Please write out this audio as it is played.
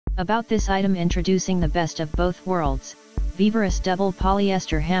About this item, introducing the best of both worlds. Vivere C9POLY double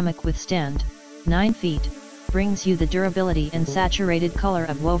polyester hammock with stand, 9 feet, brings you the durability and saturated color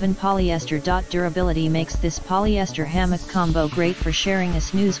of woven polyester. Durability makes this polyester hammock combo great for sharing a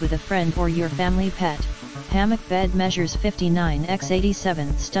snooze with a friend or your family pet. Hammock bed measures 59 x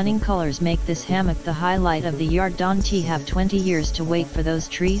 87. Stunning colors make this hammock the highlight of the yard. Don't have 20 years to wait for those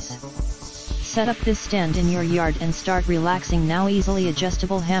trees? Set up this stand in your yard and start relaxing now. Easily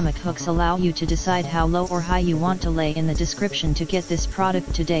adjustable hammock hooks allow you to decide how low or high you want to lay. In the description to get this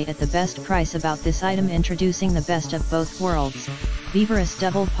product today at the best price. About this item, introducing the best of both worlds. Vivere C9POLY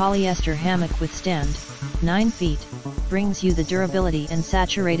double polyester hammock with stand, 9 feet, brings you the durability and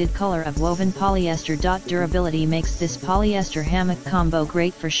saturated color of woven polyester. Durability makes this polyester hammock combo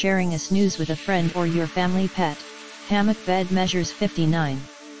great for sharing a snooze with a friend or your family pet. Hammock bed measures 59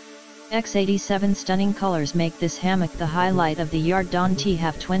 x 87. Stunning colors make this hammock the highlight of the yard. Don't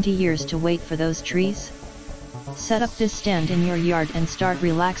have 20 years to wait for those trees? Set up this stand in your yard and start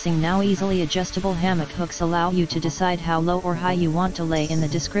relaxing now. Easily adjustable hammock hooks allow you to decide how low or high you want to lay. In the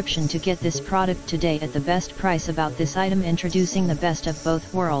description to get this product today at the best price. About this item, introducing the best of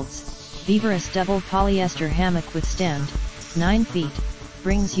both worlds. Vivere C9POLY double polyester hammock with stand, 9 feet,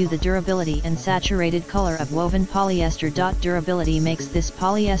 brings you the durability and saturated color of woven polyester. Durability makes this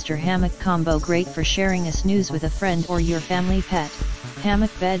polyester hammock combo great for sharing a snooze with a friend or your family pet.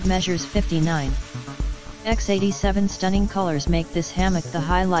 Hammock bed measures 59 x 87. Stunning colors make this hammock the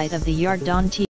highlight of the yard. Don't